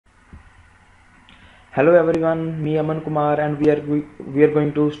Hello everyone, me Aman Kumar and we are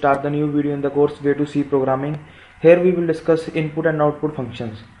going to start the new video in the course Way to C Programming. Here we will discuss input and output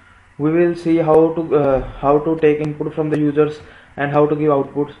functions. We will see how to take input from the users and how to give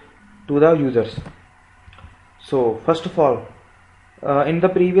outputs to the users. So first of all, in the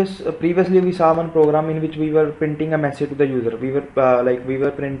previously we saw one program in which we were printing a message to the user. We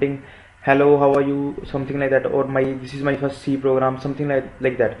were printing hello, how are you, something like that, or this is my first C program, something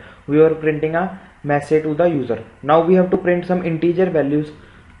like that. We were printing a message to the user. Now we have to print some integer values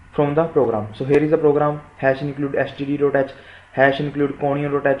from the program. So here is the program: hash include std.h, hash include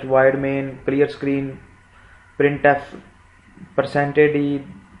conio.h, void main, clear screen, printf, percentage d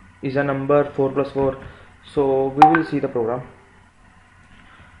is a number 4 plus 4. So we will see the program.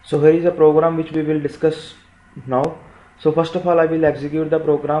 So here is a program which we will discuss now. So first of all, I will execute the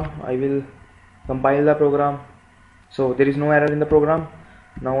program. I will compile the program. So there is no error in the program.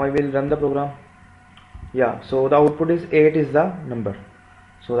 Now I will run the program. Yeah, so the output is 8 is the number.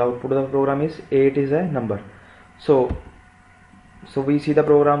 So the output of the program is 8 is a number. So we see the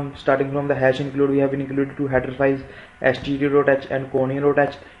program starting from the hash include. We have included two header files, std.h and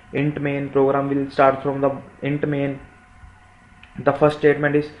conio.h. Int main program will start from the int main. The first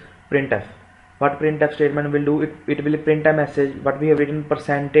statement is printf. What printf statement will do? It will print a message. What we have written,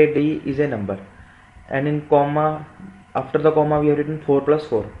 percentage d is a number, and in comma, after the comma we have written 4 plus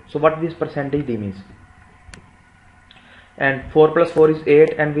 4. So what this percentage d means? And 4 plus 4 is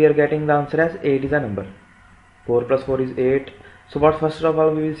 8, and we are getting the answer as 8 is a number. 4 plus 4 is 8. So what first of all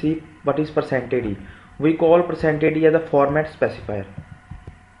we will see what is percentage d. We call percentage d as a format specifier.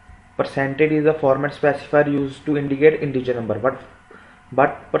 Percentage is a format specifier used to indicate integer number,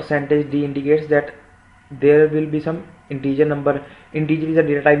 but percentage d indicates that there will be some integer number. Integer is a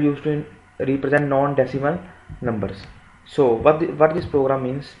data type used to represent non-decimal numbers. So what this program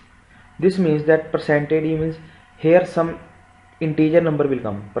means? This means that percentage d means here some integer number will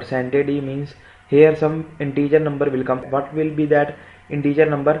come. Percentage d means here some integer number will come. What will be that integer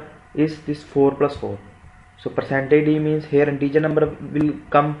number? Is this 4 plus 4. So percentage d means here integer number will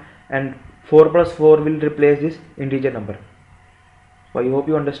come, and 4 plus 4 will replace this integer number. So I hope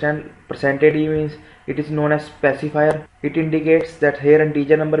you understand. Percentage d means it is known as specifier. It indicates that here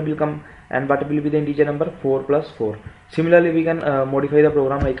integer number will come, and what will be the integer number? 4 plus 4. Similarly, we can modify the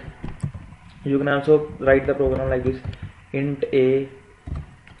program. Like you can also write the program like this: int a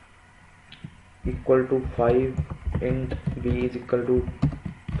equal to 5, int b is equal to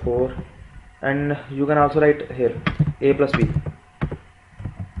 4, and you can also write here a plus b.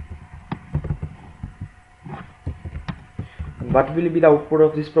 What will be the output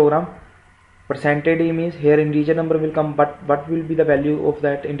of this program? Percentage d means here integer number will come, but what will be the value of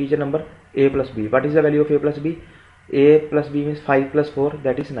that integer number? A plus b. What is the value of a plus b? A plus b means 5 plus 4,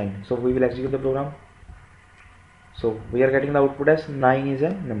 that is 9. So we will execute the program. So we are getting the output as 9 is a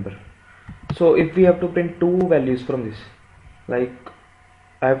number. So if we have to print two values from this, like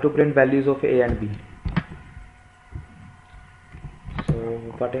I have to print values of a and b. So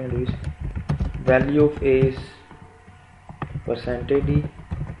what I do is value of a is percentage d,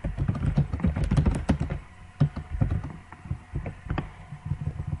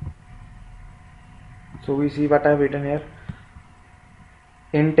 so we see what I have written here.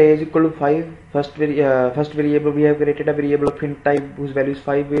 Int a is equal to 5. First variable we have created a variable of int type whose value is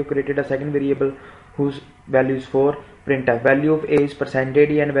 5. We have created a second variable whose value is 4. Printf. Value of a is percentage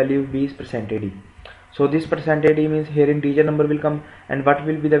d and value of b is percentage d. So this percentage d means here integer number will come, and what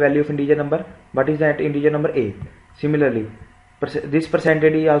will be the value of integer number? What is that integer number? A. Similarly, this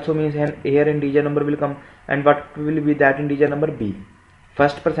percentage d also means here integer number will come, and what will be that integer number? B.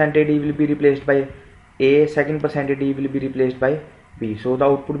 First percentage d will be replaced by a, second percentage d will be replaced by b. So the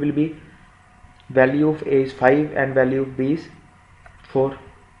output will be value of a is 5 and value of b is 4.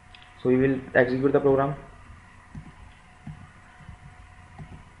 So we will execute the program.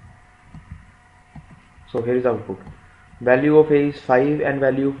 So here is the output. Value of a is 5 and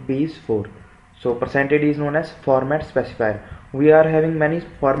value of b is 4. So percentage d is known as format specifier. We are having many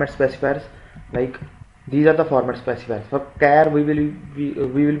format specifiers, like these are the format specifiers. For char we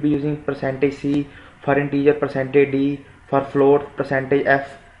will be using percentage c, for integer percentage d, for float percentage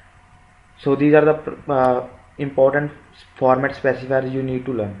f. So these are the important format specifiers you need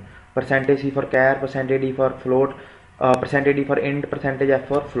to learn. Percentage c for char, percentage d for float, percentage d for int, percentage f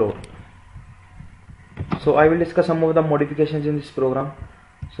for float. So I will discuss some of the modifications in this program.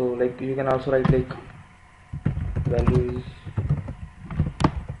 So like you can also write like values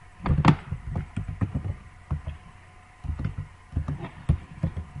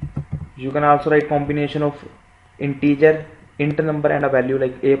you can also write combination of integer int number and a value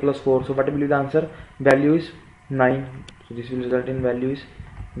like a plus 4. So what will be the answer? Value is 9. So this will result in value is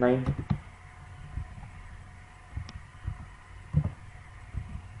 9.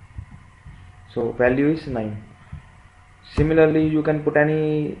 So value is 9. Similarly, you can put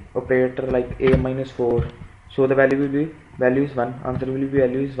any operator like a minus 4. So the value will be value is 1. Answer will be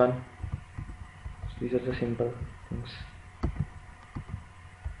value is 1. So these are the simple things.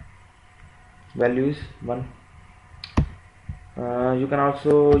 Value is 1. You can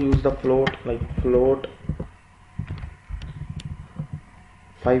also use the float like float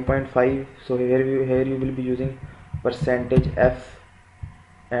 5.5. So here you will be using percentage f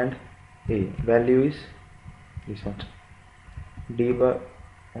and a. Value is this one. Debug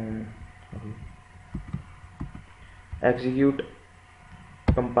execute,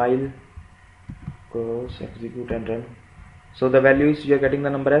 compile, close, execute and run. So the value is you are getting the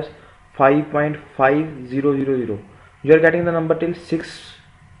number as 5.5000. You are getting the number till 6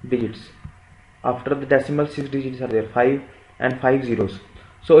 digits. After the decimal 6 digits are there, 5 and 5 zeros.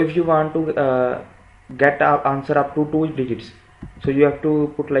 So if you want to get our answer up to 2 digits, so you have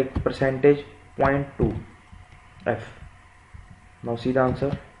to put like percentage 0.2 f. Now see the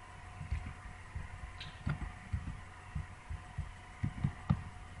answer.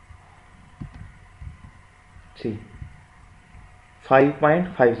 See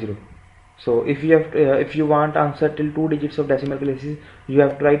 5.50. So if you have if you want answer till 2 digits of decimal places, you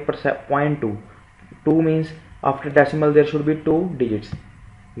have to write 0.2. 2 means after decimal there should be 2 digits.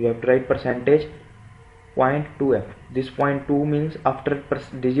 You have to write percentage 0.2f. This 0.2 means after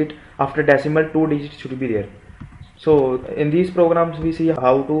digit after decimal 2 digits should be there. So in these programs we see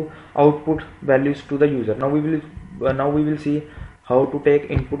how to output values to the user. Now we will see how to take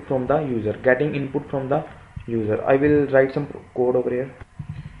input from the user, getting input from the user. I will write some code over here.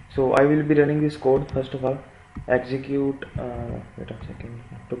 So I will be running this code. First of all, execute wait a second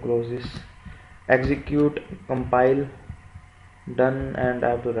to close this. Execute, compile, done, and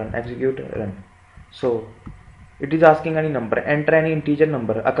I have to run. Execute, run. So it is asking any number, enter any integer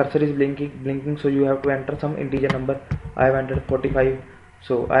number. A cursor is blinking, so you have to enter some integer number. I have entered 45,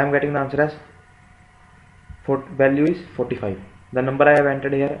 so I am getting the answer as value is 45. The number I have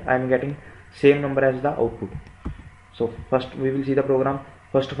entered here, I am getting same number as the output. So first we will see the program.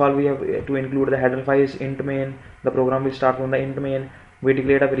 First of all, we have to include the header file is int main. The program will start from the int main. We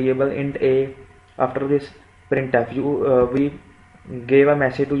declared a variable int a. After this, printf. We gave a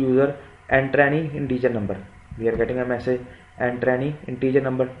message to user, enter any integer number. We are getting a message, enter any integer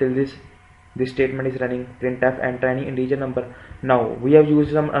number. Till this statement is running, printf, enter any integer number. Now we have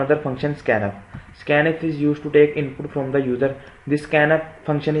used some another function, scanf. Scanf is used to take input from the user. This scanf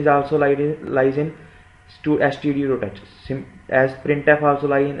function is also lies in to stdio.h. As printf also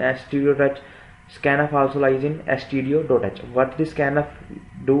lies in stdio.h, scanf also lies in stdio.h. What this scanf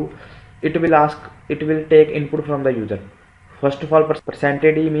do? It will take input from the user. First of all,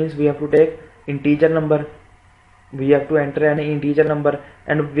 percentage d means we have to take integer number. We have to enter any integer number,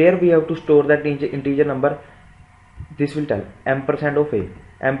 and where we have to store that integer number, this will tell ampersand of a.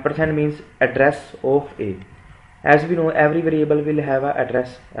 Ampersand means address of a. As we know, every variable will have an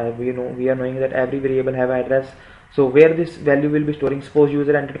address. We are knowing that every variable have an address. So where this value will be storing, suppose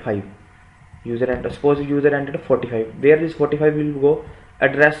user entered 5, suppose user entered 45, where this 45 will go,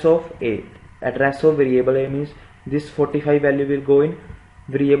 address of a. Address of variable a means this 45 value will go in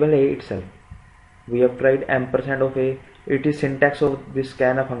variable a itself. We have tried ampersand of a. It is syntax of this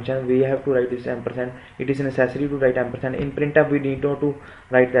scanf function. We have to write this ampersand. It is necessary to write ampersand. In printf we need not to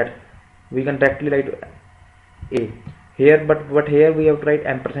write that. We can directly write a here, but here we have to write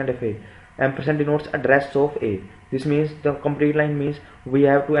ampersand of a. Ampersand denotes address of a. This means the complete line means we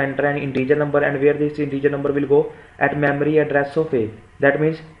have to enter an integer number, and where this integer number will go, at memory address of a. That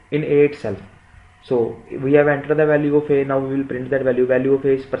means in a itself. So we have entered the value of a. Now we will print that value. Value of a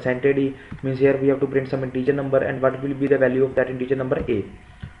is percentage d, means here we have to print some integer number, and what will be the value of that integer number, a.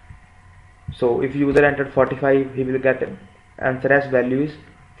 So if user entered 45, he will get answer as value is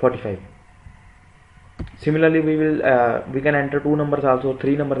 45. Similarly, we can enter 2 numbers also,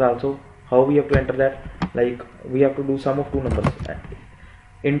 3 numbers also. How we have to enter that? Like we have to do sum of 2 numbers.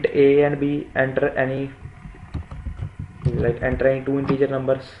 Int a and b, enter any 2 integer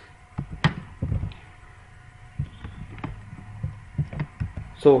numbers.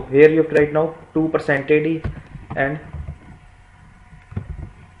 So here you have to write now 2 percentage d and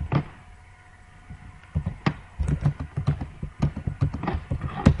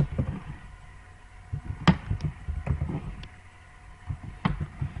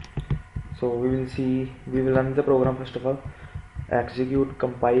so we will run the program. First of all, execute,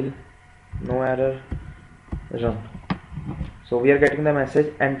 compile, no error, run. So we are getting the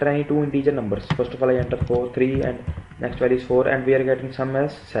message enter any two integer numbers. First of all I enter 3 and next value is 4 and we are getting sum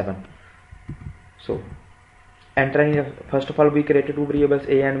as 7. So enter any, first of all we created two variables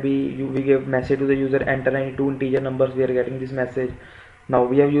a and b. We give message to the user enter any two integer numbers. We are getting this message. Now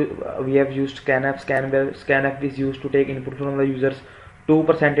we have used scanf. Scanf is used to take input from the users.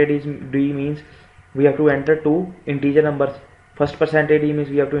 2% d means we have to enter two integer numbers. First percentage d means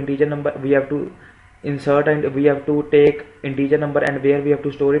we have to integer number, we have to insert and we have to take integer number and where we have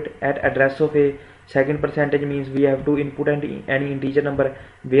to store it at address of a. Second percentage means we have to input any integer number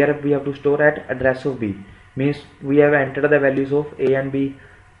where we have to store at address of b. Means we have entered the values of a and b.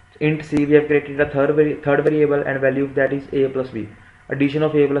 Int c, we have created a third variable and value of that is a plus b. Addition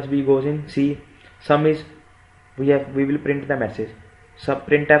of a plus b goes in c. Sum is we will print the message.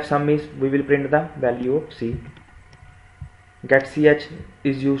 Printf sum is we will print the value of c. Get ch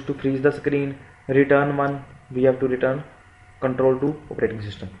is used to freeze the screen. Return 1, we have to return control to operating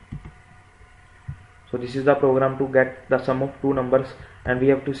system. So this is the program to get the sum of two numbers, and we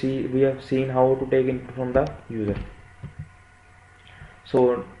have seen how to take input from the user.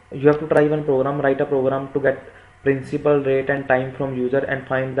 So you have to try one program, write a program to get principal, rate and time from user and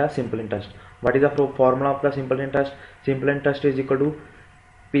find the simple interest. What is the formula of the simple interest? Simple interest is equal to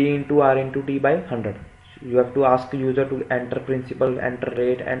p into r into t by 100. You have to ask user to enter principal, enter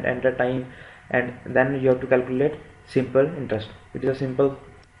rate and enter time, and then you have to calculate simple interest. It is a simple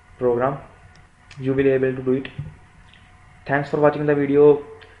program, you will be able to do it. Thanks for watching the video.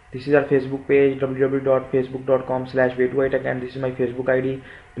 This is our Facebook page www.facebook.com/way2itech, and this is my Facebook ID.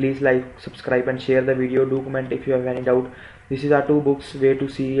 Please like, subscribe and share the video. Do comment if you have any doubt. This is our two books, Way to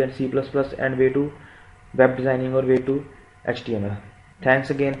C and C++ and Way to Web Designing or Way to HTML. Thanks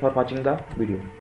again for watching the video.